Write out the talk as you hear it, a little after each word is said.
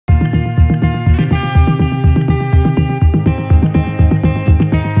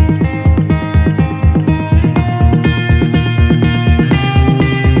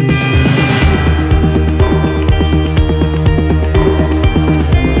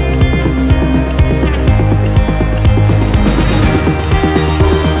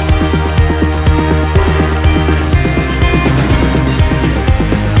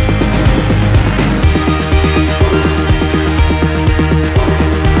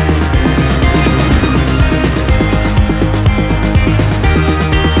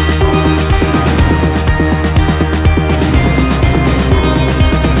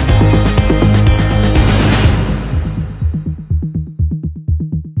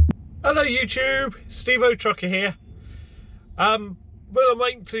Hello YouTube, Stevo Trucker here. While I'm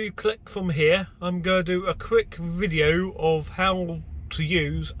waiting to click from here, I'm going to do a quick video of how to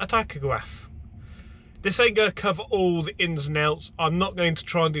use a tachograph. This ain't going to cover all the ins and outs. I'm not going to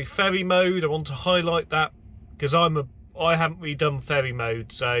try and do ferry mode. I want to highlight that because I haven't really done ferry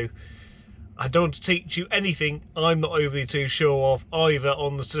mode, so I don't want to teach you anything I'm not overly too sure of either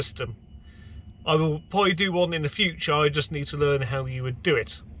on the system. I will probably do one in the future, I just need to learn how you would do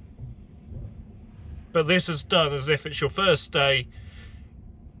it. But this is done as if it's your first day,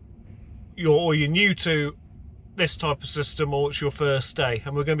 or you're new to this type of system, or it's your first day.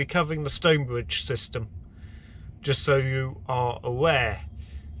 And we're going to be covering the Stonebridge system, just so you are aware,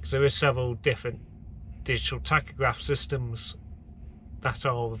 because there is several different digital tachograph systems that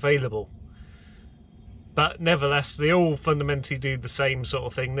are available. But nevertheless, they all fundamentally do the same sort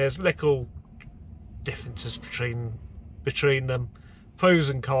of thing. There's little differences between them, pros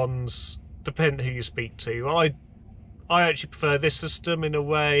and cons, depending who you speak to. I actually prefer this system in a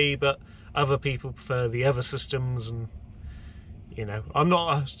way, but other people prefer the other systems, and you know, I'm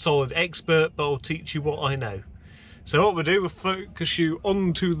not a solid expert, but I'll teach you what I know. So what we'll do, we'll focus you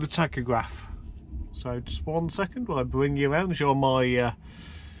onto the tachograph. So just 1 second while I bring you around, show on my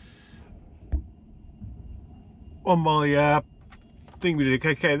thing we did.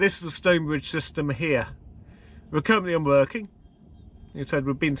 Okay, this is the Stonebridge system here. We're currently working. It said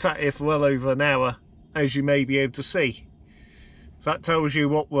we've been sat here for well over an hour, as you may be able to see. So that tells you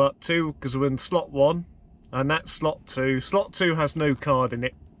what we're up to, because we're in slot 1, and that's slot 2. Slot 2 has no card in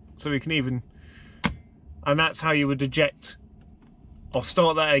it, so we can even, and that's how you would eject. I'll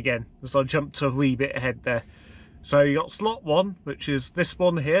start that again, as I jumped a wee bit ahead there. So you got slot 1, which is this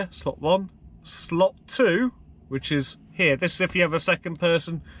one here, slot 1. Slot 2, which is here. This is if you have a second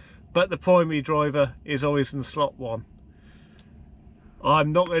person, but the primary driver is always in slot 1.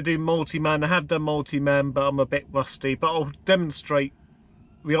 I'm not going to do multi-man. I have done multi-man, but I'm a bit rusty. But I'll demonstrate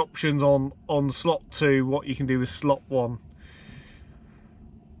the options on slot 2, what you can do with slot 1.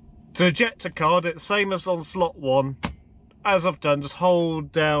 To eject a card, it's the same as on slot 1. As I've done, just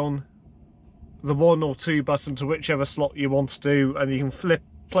hold down the 1 or 2 button to whichever slot you want to do, and you can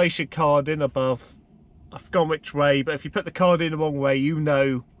place your card in above. I've forgotten which way, but if you put the card in the wrong way, you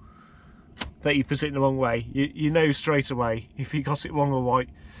know that you put it in the wrong way. You know straight away if you got it wrong or right.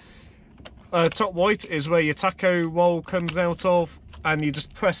 Top right is where your tacho roll comes out of, and you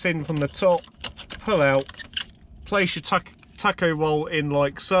just press in from the top, pull out, place your tacho roll in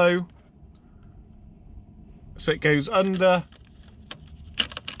like so. So it goes under,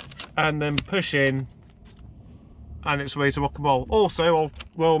 and then push in, and it's ready to rock and roll. Also,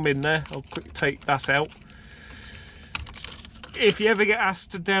 while I'm in there, I'll quickly take that out. If you ever get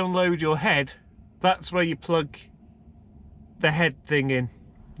asked to download your head, that's where you plug the head thing in,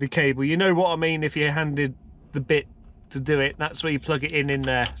 the cable. You know what I mean if you're handed the bit to do it, that's where you plug it in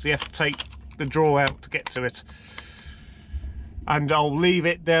there. So you have to take the drawer out to get to it. And I'll leave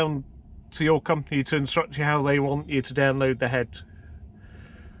it down to your company to instruct you how they want you to download the head.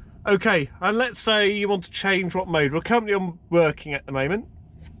 Okay, and let's say you want to change what mode. We're currently working at the moment.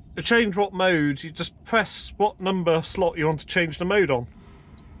 To change what mode, you just press what number slot you want to change the mode on.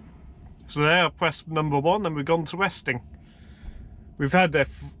 So there, I press number 1, and we've gone to resting. We've had a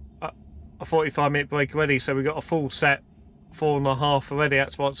 45-minute break already, so we've got a full set, 4.5 already.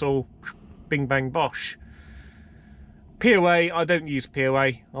 That's why it's all bing bang bosh. POA, I don't use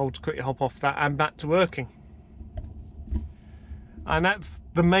POA. I'll just quickly hop off that and back to working. And that's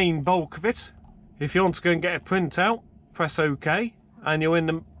the main bulk of it. If you want to go and get a printout, press OK, and you're in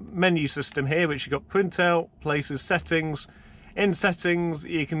the menu system here, which you've got printout, places, settings. In settings,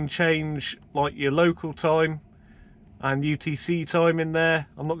 you can change like your local time and UTC time in there.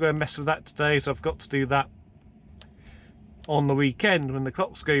 I'm not going to mess with that today, so I've got to do that on the weekend when the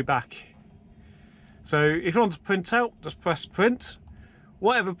clocks go back. So if you want to print out, just press print.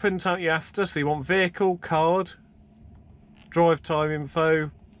 Whatever printout you're after, so you want vehicle, card, drive time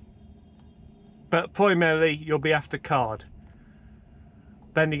info, but primarily you'll be after card.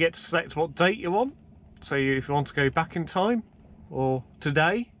 Then you get to select what date you want. So if you want to go back in time or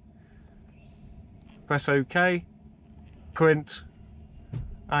today, press OK, print,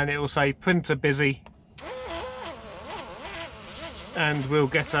 and it will say printer busy, and we'll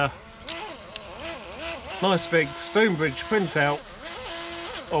get a nice big Stonebridge printout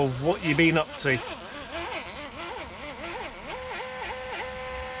of what you've been up to.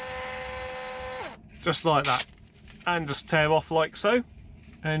 Just like that, and just tear off like so,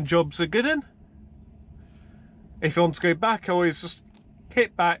 and jobs are good in. If you want to go back, always just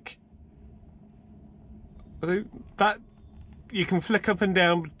hit back. That you can flick up and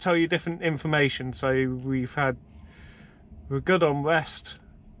down to tell you different information. So we're good on rest.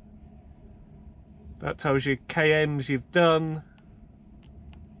 That tells you KMs you've done.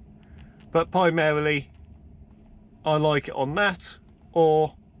 But primarily, I like it on that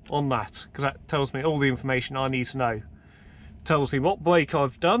or on that, because that tells me all the information I need to know. It tells me what brake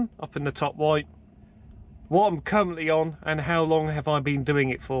I've done up in the top right, what I'm currently on, and how long have I been doing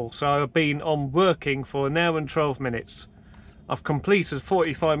it for. So I've been on working for an hour and 12 minutes. I've completed a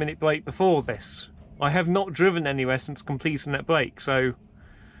 45-minute break before this. I have not driven anywhere since completing that break, so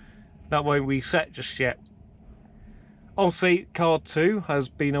that won't reset just yet. Obviously, card 2 has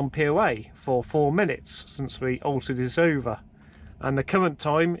been on POA for 4 minutes since we altered this over, and the current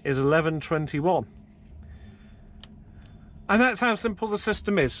time is 11:21. And that's how simple the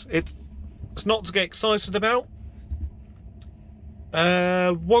system is. It's not to get excited about.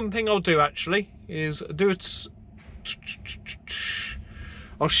 One thing I'll do actually is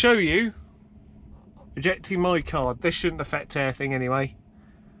I'll show you ejecting my card. This shouldn't affect anything anyway.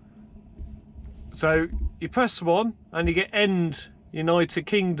 So you press 1 and you get End United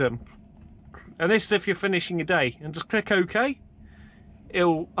Kingdom, and this is if you're finishing your day, and just click OK.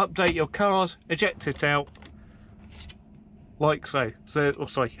 It'll update your card, eject it out like so. Oh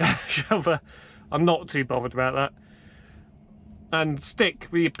sorry, I'm not too bothered about that. And stick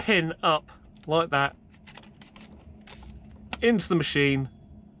with your pin up like that into the machine,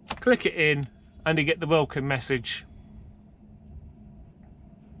 click it in, and you get the welcome message.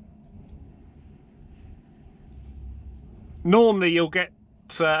 Normally you'll get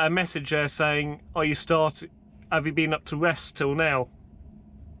a message there saying, have you been up to rest till now?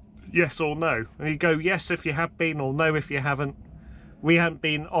 Yes or no. And you go yes if you have been, or no if you haven't. We haven't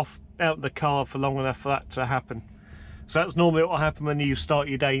been out the car for long enough for that to happen. So that's normally what will happen when you start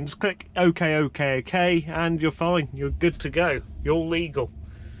your day. You just click OK, OK, OK, and you're fine. You're good to go. You're all legal.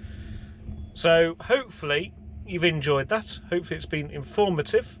 So hopefully you've enjoyed that. Hopefully it's been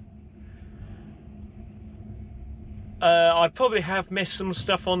informative. I probably have missed some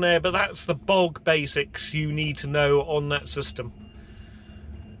stuff on there, but that's the bulk basics you need to know on that system.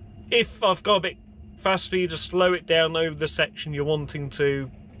 If I've got a bit fast for you, just slow it down over the section you're wanting to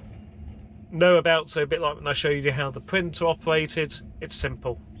know about. So a bit like when I showed you how the printer operated, it's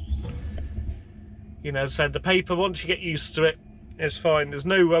simple. You know, as I said, the paper, once you get used to it, it's fine. There's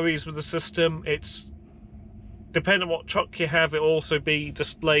no worries with the system. It's depending on what truck you have, it'll also be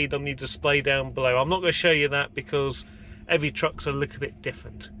displayed on your display down below. I'm not going to show you that because every truck's a little bit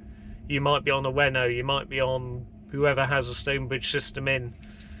different. You might be on a Renault, you might be on whoever has a Stonebridge system in.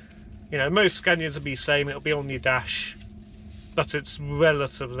 You know, most Scanias will be the same, it'll be on your dash, but it's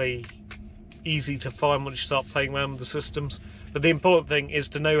relatively easy to find once you start playing around with the systems. But the important thing is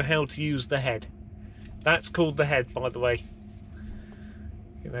to know how to use the head. That's called the head, by the way.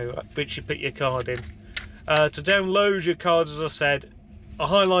 You know, which you put your card in. To download your card, as I said, I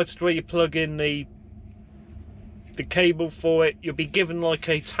highlighted where you plug in the cable for it. You'll be given like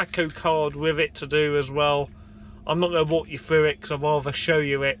a Tacho card with it to do as well. I'm not going to walk you through it because I'd rather show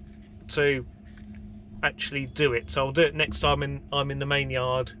you it to actually do it. So I'll do it next time I'm in the main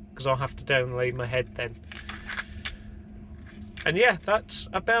yard, because I'll have to download my head then. And yeah, that's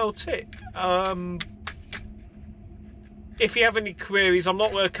about it. If you have any queries, I'm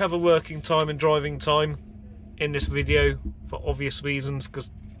not going to cover working time and driving time in this video for obvious reasons,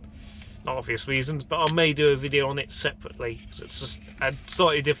 not obvious reasons, but I may do a video on it separately because it's just a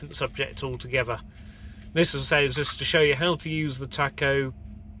slightly different subject altogether. This, as I say, is just to show you how to use the Tacho.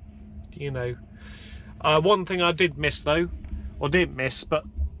 You know, one thing I did miss though, or didn't miss, but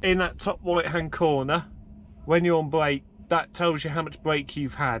in that top right hand corner, when you're on brake, that tells you how much brake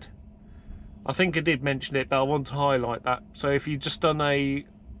you've had. I think I did mention it, but I want to highlight that. So if you've just done a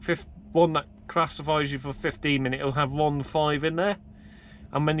one that classifies you for 15 minutes, it'll have 1.5 in there,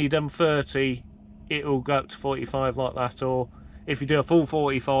 and when you've done 30, it'll go up to 45 like that. Or if you do a full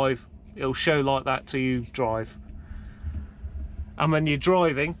 45, it'll show like that till you drive. And when you're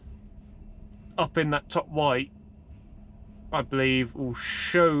driving, up in that top right, I believe will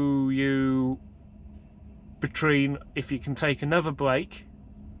show you between if you can take another break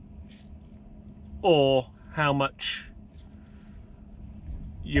or how much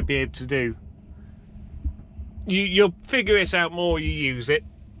you'll be able to do. You'll figure it out more you use it.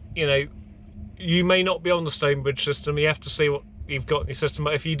 You know, you may not be on the Stonebridge system, you have to see what you've got in your system,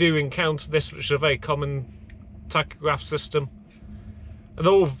 but if you do encounter this, which is a very common tachograph system, and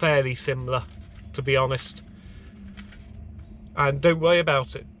they're all fairly similar, to be honest. And don't worry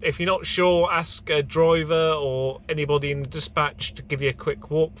about it. If you're not sure, ask a driver or anybody in the dispatch to give you a quick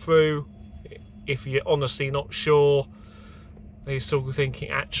walkthrough. If you're honestly not sure, and you're still thinking,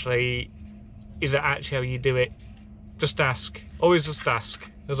 actually, is that actually how you do it? Just ask. Always just ask,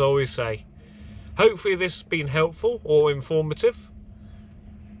 as I always say. Hopefully this has been helpful or informative.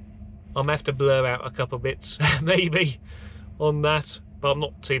 I may have to blur out a couple of bits, maybe, on that, but I'm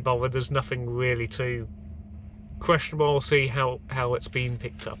not too bothered. There's nothing really too questionable. I'll see how it's been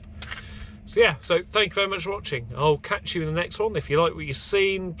picked up. So yeah, so thank you very much for watching. I'll catch you in the next one. If you like what you've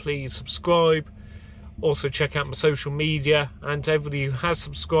seen, please subscribe. Also check out my social media, and to everybody who has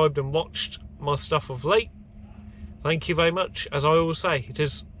subscribed and watched my stuff of late, thank you very much. As I always say, it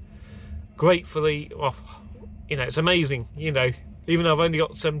is gratefully, well, you know, it's amazing, you know, even though I've only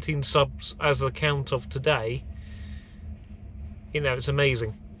got 17 subs as the count of today, you know, it's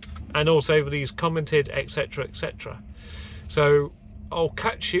amazing. And also everybody's commented, etc, etc. So I'll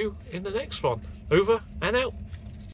catch you in the next one. Over and out.